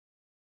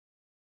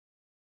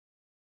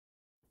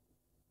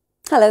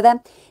Hello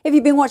there. If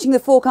you've been watching the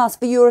forecast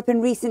for Europe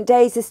in recent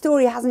days, the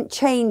story hasn't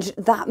changed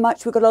that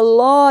much. We've got a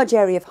large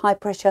area of high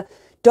pressure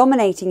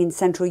dominating in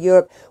Central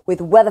Europe with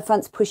weather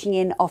fronts pushing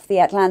in off the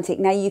Atlantic.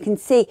 Now you can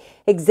see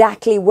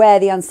exactly where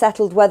the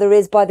unsettled weather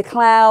is by the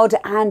cloud,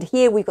 and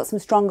here we've got some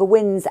stronger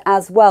winds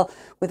as well,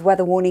 with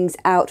weather warnings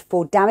out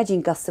for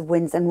damaging gusts of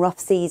winds and rough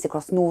seas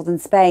across northern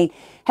Spain.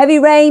 Heavy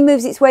rain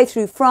moves its way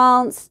through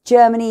France,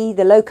 Germany,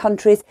 the Low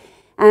Countries,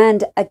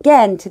 and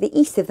again, to the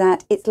east of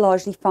that, it's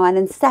largely fine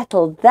and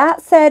settled.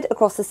 That said,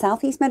 across the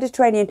southeast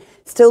Mediterranean,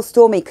 still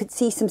stormy. Could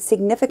see some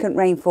significant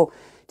rainfall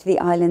to the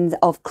islands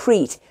of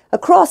Crete.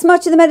 Across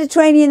much of the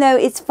Mediterranean, though,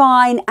 it's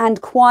fine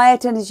and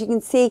quiet. And as you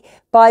can see,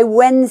 by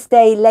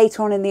Wednesday,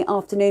 later on in the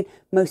afternoon,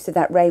 most of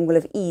that rain will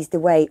have eased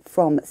away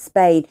from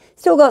Spain.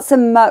 Still got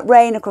some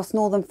rain across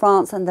northern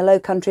France and the Low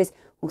Countries,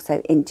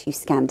 also into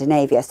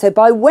Scandinavia. So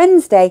by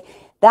Wednesday,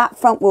 that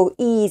front will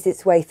ease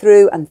its way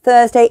through, and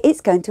Thursday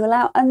it's going to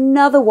allow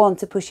another one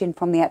to push in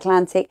from the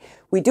Atlantic.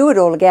 We do it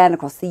all again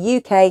across the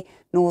UK,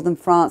 northern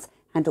France,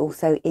 and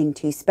also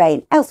into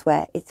Spain.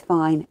 Elsewhere, it's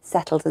fine,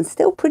 settled, and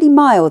still pretty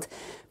mild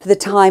for the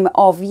time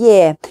of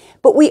year.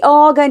 But we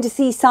are going to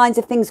see signs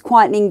of things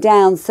quietening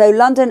down. So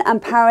London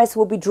and Paris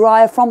will be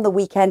drier from the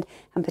weekend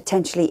and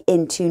potentially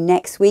into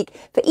next week.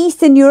 For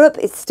Eastern Europe,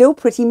 it's still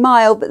pretty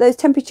mild, but those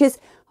temperatures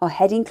are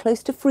heading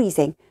close to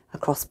freezing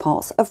across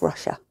parts of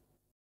Russia.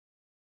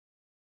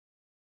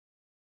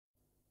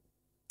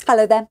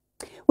 Hello there.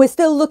 We're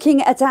still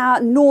looking at our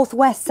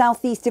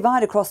northwest-southeast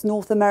divide across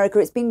North America.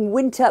 It's been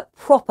winter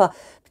proper,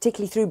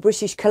 particularly through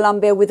British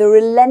Columbia, with a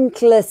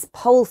relentless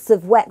pulse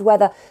of wet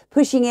weather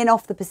pushing in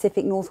off the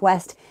Pacific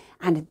Northwest.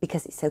 And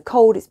because it's so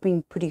cold, it's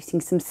been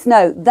producing some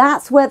snow.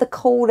 That's where the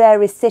cold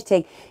air is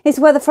sitting. It's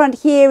weather front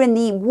here in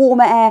the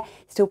warmer air,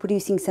 still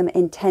producing some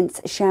intense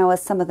showers,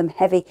 some of them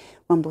heavy,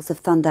 rumbles of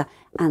thunder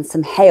and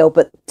some hail.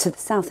 But to the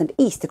south and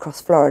east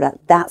across Florida,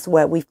 that's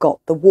where we've got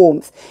the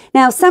warmth.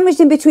 Now, sandwiched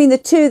in between the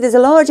two, there's a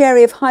large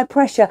area of high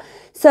pressure.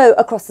 So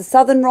across the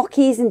southern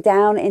Rockies and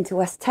down into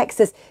West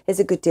Texas, there's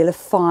a good deal of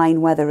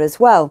fine weather as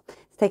well.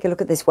 Take a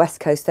look at this west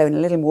coast, though, in a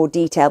little more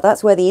detail.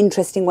 That's where the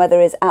interesting weather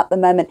is at the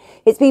moment.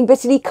 It's been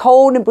bitterly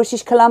cold in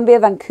British Columbia.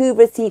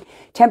 Vancouver has seen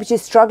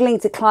temperatures struggling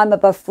to climb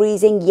above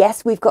freezing.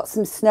 Yes, we've got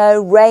some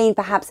snow, rain,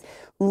 perhaps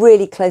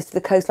really close to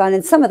the coastline,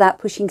 and some of that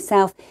pushing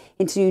south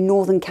into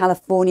northern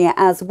California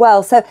as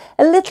well. So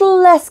a little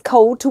less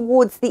cold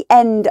towards the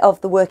end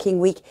of the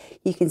working week,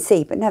 you can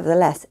see, but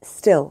nevertheless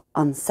still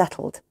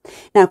unsettled.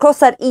 Now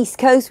across that east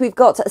coast, we've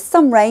got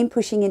some rain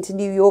pushing into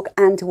New York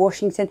and to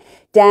Washington,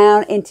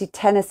 down into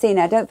Tennessee.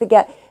 Now don't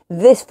forget,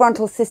 this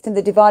frontal system,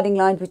 the dividing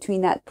line between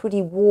that pretty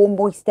warm,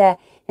 moist air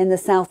in the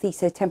southeast,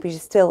 so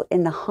temperatures still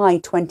in the high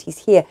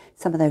 20s here.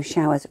 Some of those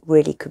showers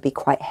really could be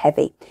quite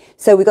heavy.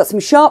 So we've got some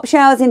sharp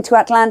showers into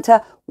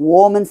Atlanta,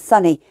 warm and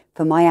sunny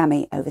for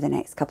Miami over the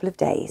next couple of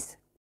days.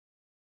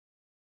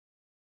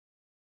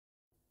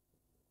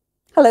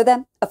 Hello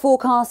there. A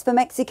forecast for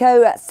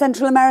Mexico,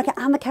 Central America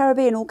and the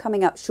Caribbean all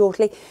coming up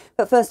shortly.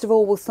 But first of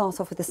all, we'll start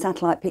off with the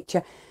satellite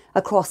picture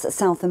across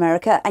South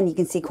America, and you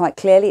can see quite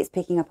clearly it's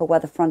picking up a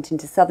weather front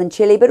into southern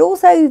Chile, but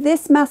also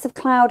this massive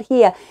cloud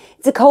here.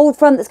 It's a cold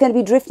front that's going to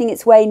be drifting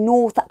its way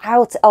north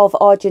out of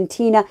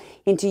Argentina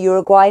into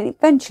Uruguay and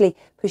eventually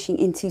pushing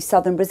into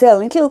southern Brazil.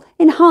 And it'll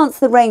enhance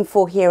the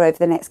rainfall here over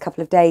the next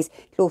couple of days.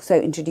 It'll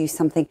also introduce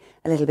something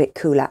a little bit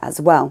cooler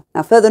as well.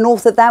 Now further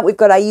north of that, we've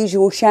got our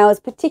usual showers,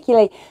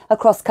 particularly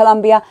across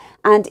Colombia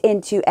and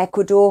into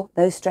Ecuador,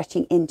 those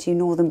stretching into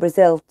northern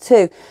Brazil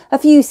too. A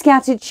few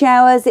scattered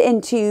showers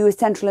into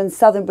central and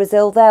southern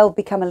Brazil. They'll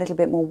become a little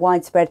bit more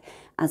widespread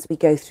as we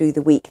go through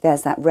the week.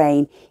 There's that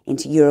rain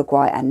into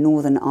Uruguay and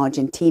northern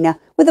Argentina,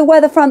 with a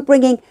weather front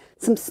bringing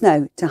some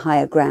snow to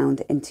higher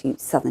ground into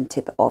southern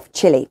tip of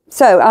Chile.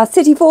 So our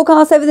city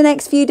forecast over the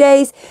next few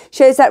days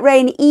shows that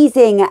rain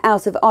easing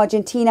out of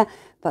Argentina,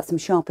 but some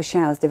sharper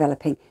showers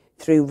developing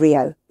through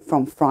Rio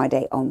from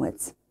Friday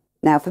onwards.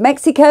 Now for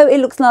Mexico, it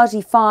looks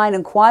largely fine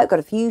and quiet. Got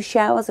a few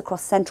showers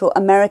across Central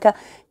America,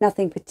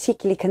 nothing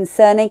particularly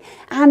concerning,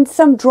 and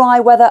some dry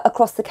weather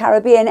across the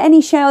Caribbean.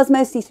 Any showers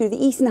mostly through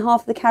the eastern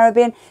half of the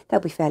Caribbean, they'll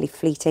be fairly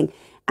fleeting,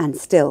 and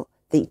still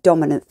the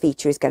dominant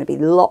feature is going to be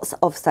lots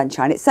of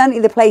sunshine. It's certainly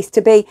the place to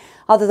be,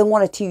 other than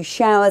one or two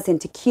showers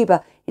into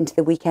Cuba into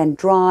the weekend.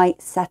 Dry,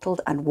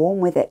 settled and warm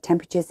with it.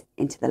 Temperatures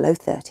into the low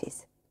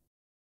 30s.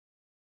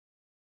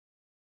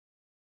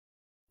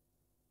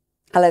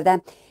 Hello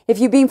there. If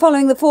you've been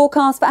following the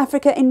forecast for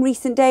Africa in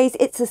recent days,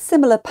 it's a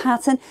similar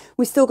pattern.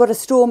 We've still got a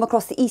storm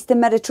across the eastern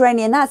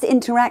Mediterranean. That's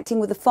interacting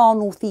with the far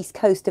northeast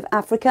coast of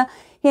Africa.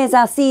 Here's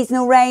our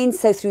seasonal rain.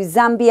 So through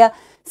Zambia,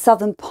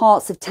 southern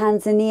parts of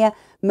Tanzania,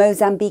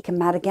 Mozambique and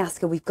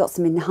Madagascar, we've got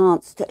some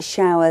enhanced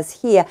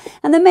showers here.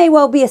 And there may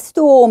well be a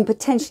storm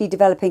potentially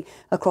developing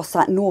across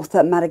that north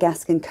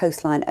Madagascan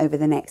coastline over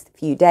the next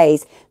few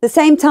days. At the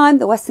same time,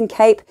 the Western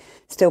Cape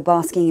still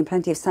basking in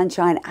plenty of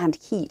sunshine and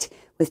heat,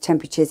 with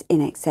temperatures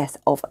in excess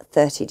of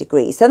 30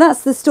 degrees. So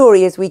that's the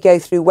story as we go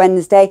through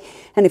Wednesday.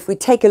 And if we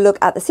take a look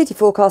at the city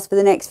forecast for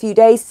the next few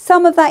days,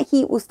 some of that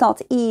heat will start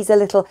to ease a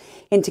little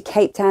into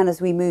Cape Town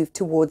as we move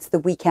towards the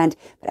weekend.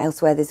 But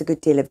elsewhere, there's a good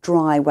deal of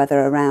dry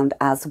weather around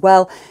as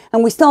well.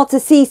 And we start to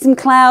see some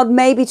cloud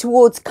maybe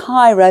towards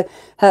Cairo,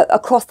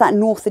 across that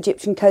North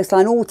Egyptian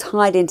coastline, all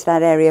tied into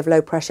that area of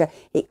low pressure.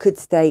 It could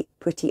stay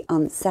pretty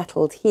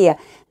unsettled here.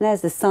 And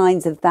there's the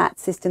signs of that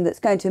system that's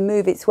going to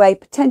move its way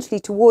potentially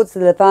towards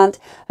the Levant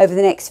over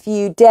the next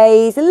few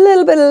days. A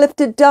little bit of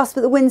lifted dust,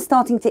 but the wind's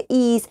starting to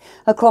ease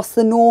across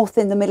the north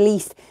in the Middle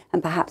East,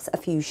 and perhaps a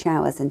few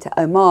showers into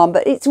Oman.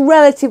 But it's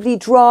relatively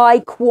dry,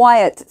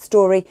 quiet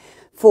story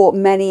for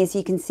many. As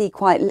you can see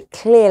quite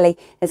clearly,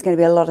 there's going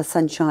to be a lot of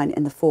sunshine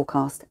in the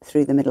forecast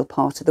through the middle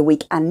part of the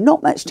week, and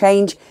not much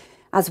change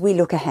as we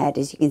look ahead.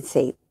 As you can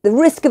see, the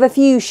risk of a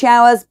few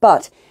showers,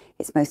 but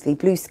it's mostly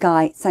blue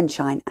sky,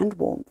 sunshine and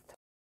warmth.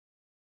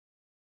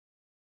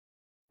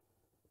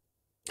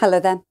 Hello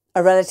there.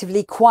 A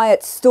relatively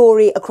quiet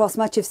story across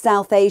much of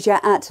South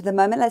Asia at the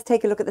moment. Let's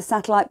take a look at the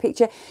satellite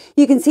picture.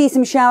 You can see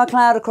some shower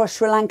cloud across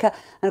Sri Lanka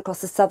and across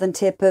the southern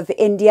tip of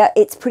India.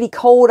 It's pretty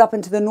cold up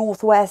into the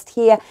northwest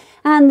here,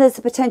 and there's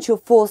a potential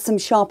for some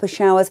sharper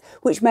showers,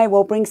 which may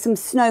well bring some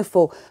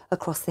snowfall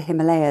across the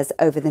Himalayas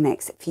over the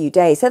next few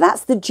days. So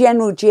that's the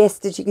general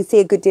gist. As you can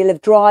see, a good deal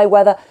of dry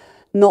weather.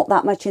 Not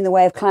that much in the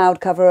way of cloud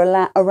cover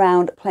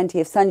around, plenty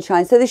of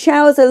sunshine. So the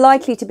showers are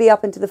likely to be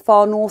up into the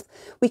far north.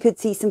 We could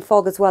see some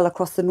fog as well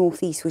across the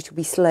northeast, which will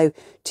be slow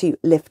to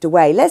lift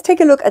away. Let's take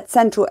a look at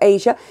Central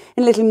Asia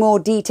in a little more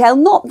detail.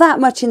 Not that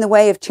much in the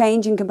way of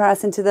change in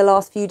comparison to the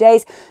last few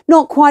days.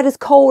 Not quite as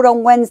cold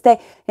on Wednesday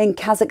in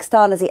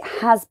Kazakhstan as it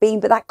has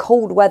been, but that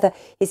cold weather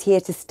is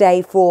here to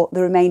stay for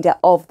the remainder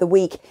of the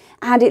week.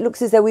 And it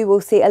looks as though we will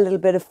see a little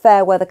bit of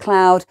fair weather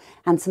cloud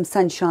and some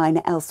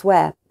sunshine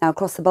elsewhere. Now,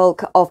 across the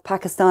bulk of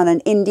Pakistan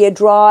and India,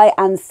 dry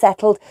and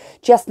settled.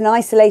 Just an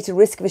isolated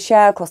risk of a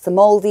shower across the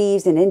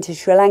Maldives and into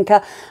Sri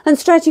Lanka, and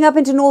stretching up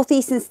into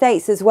northeastern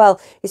states as well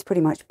is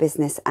pretty much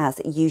business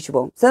as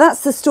usual. So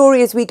that's the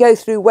story as we go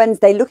through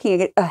Wednesday.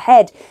 Looking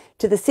ahead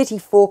to the city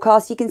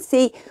forecast, you can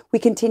see we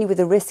continue with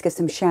the risk of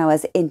some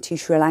showers into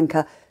Sri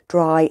Lanka.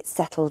 Dry,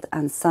 settled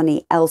and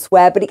sunny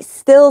elsewhere, but it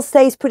still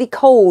stays pretty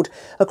cold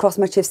across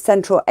much of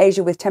Central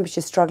Asia, with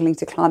temperatures struggling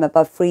to climb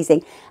above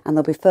freezing, and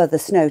there'll be further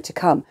snow to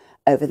come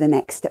over the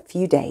next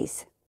few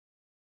days.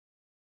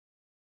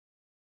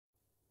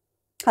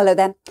 Hello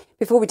there.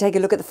 Before we take a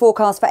look at the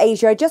forecast for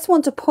Asia, I just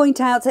want to point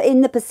out that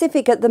in the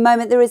Pacific at the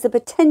moment there is a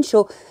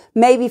potential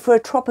maybe for a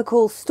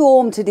tropical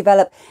storm to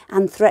develop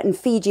and threaten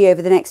Fiji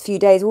over the next few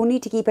days. We'll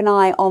need to keep an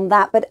eye on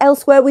that. But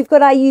elsewhere, we've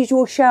got our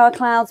usual shower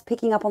clouds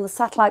picking up on the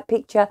satellite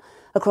picture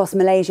across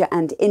Malaysia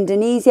and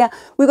Indonesia.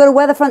 We've got a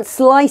weather front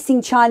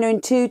slicing China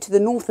in two. To the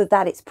north of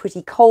that, it's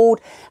pretty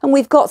cold. And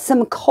we've got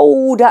some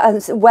cold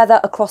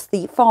weather across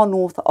the far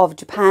north of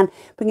Japan,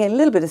 bringing a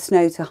little bit of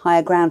snow to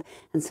higher ground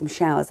and some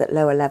showers at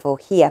lower level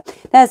here.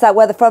 There's that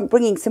weather front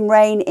bringing some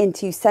rain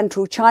into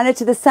central China.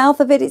 To the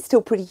south of it, it's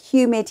still pretty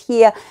humid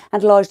here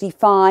and largely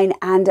fine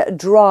and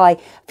dry.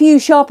 A few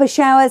sharper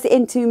showers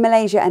into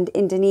Malaysia and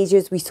Indonesia,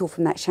 as we saw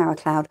from that shower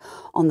cloud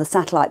on the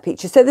satellite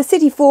picture. So the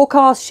city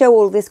forecasts show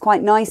all this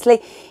quite nicely.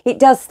 It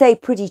does stay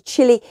pretty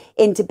chilly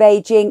into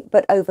Beijing,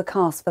 but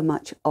overcast for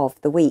much of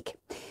the week.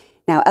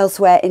 Now,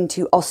 elsewhere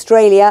into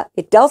Australia,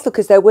 it does look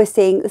as though we're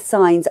seeing the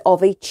signs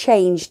of a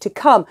change to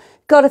come.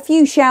 Got a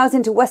few showers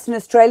into Western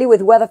Australia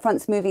with weather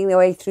fronts moving their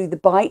way through the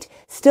bight.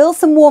 Still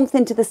some warmth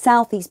into the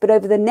southeast, but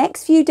over the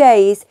next few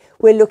days,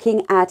 we're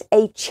looking at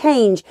a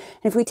change.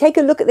 And if we take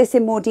a look at this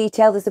in more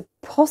detail, there's a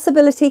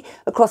possibility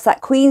across that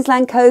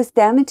Queensland coast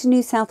down into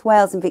New South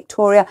Wales and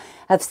Victoria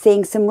of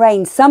seeing some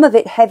rain, some of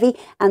it heavy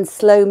and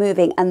slow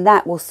moving, and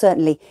that will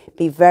certainly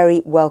be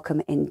very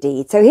welcome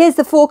indeed. So here's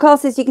the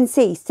forecast. As you can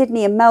see,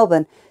 Sydney and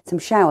Melbourne, some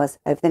showers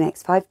over the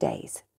next 5 days.